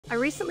I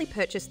recently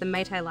purchased the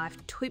MateeyLife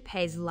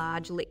 2PCS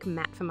large lick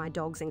mat for my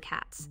dogs and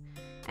cats,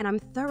 and I'm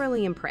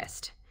thoroughly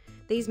impressed.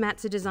 These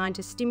mats are designed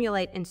to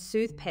stimulate and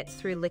soothe pets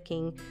through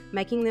licking,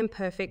 making them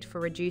perfect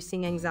for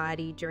reducing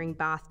anxiety during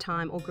bath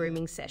time or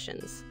grooming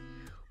sessions.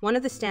 One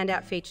of the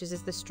standout features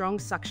is the strong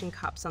suction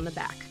cups on the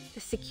back. They're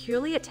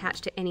securely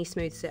attached to any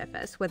smooth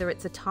surface, whether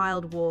it's a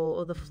tiled wall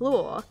or the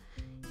floor,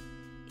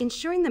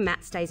 ensuring the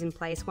mat stays in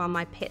place while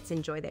my pets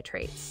enjoy their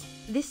treats.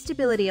 This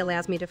stability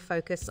allows me to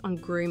focus on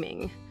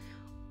grooming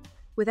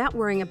without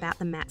worrying about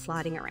the mat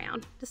sliding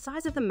around. The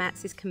size of the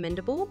mats is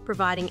commendable,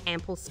 providing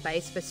ample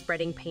space for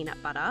spreading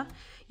peanut butter,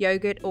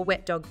 yogurt, or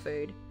wet dog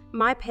food.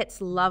 My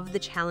pets love the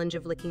challenge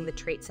of licking the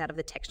treats out of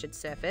the textured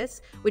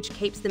surface, which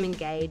keeps them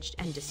engaged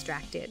and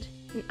distracted.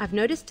 I've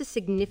noticed a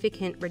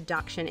significant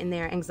reduction in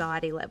their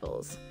anxiety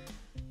levels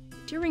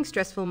during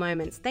stressful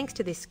moments thanks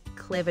to this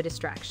clever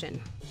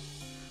distraction.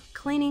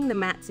 Cleaning the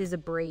mats is a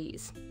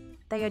breeze.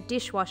 They are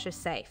dishwasher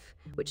safe,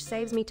 which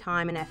saves me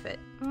time and effort.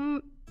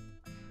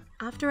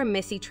 After a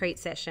messy treat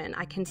session,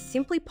 I can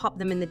simply pop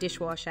them in the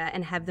dishwasher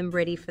and have them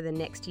ready for the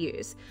next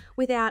use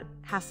without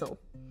hassle.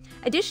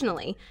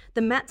 Additionally,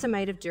 the mats are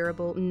made of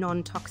durable,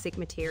 non-toxic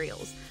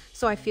materials,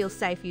 so I feel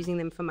safe using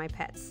them for my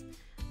pets.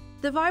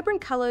 The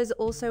vibrant colours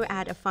also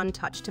add a fun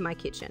touch to my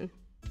kitchen.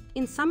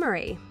 In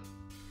summary,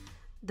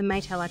 the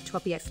MateeyLife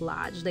 2PCS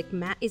large lick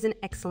mat is an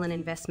excellent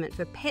investment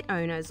for pet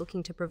owners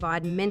looking to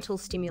provide mental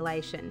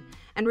stimulation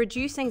and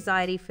reduce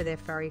anxiety for their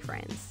furry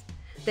friends.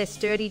 Their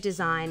sturdy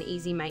design,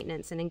 easy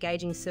maintenance, and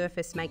engaging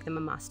surface make them a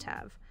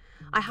must-have.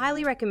 I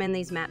highly recommend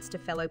these mats to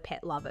fellow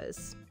pet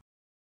lovers.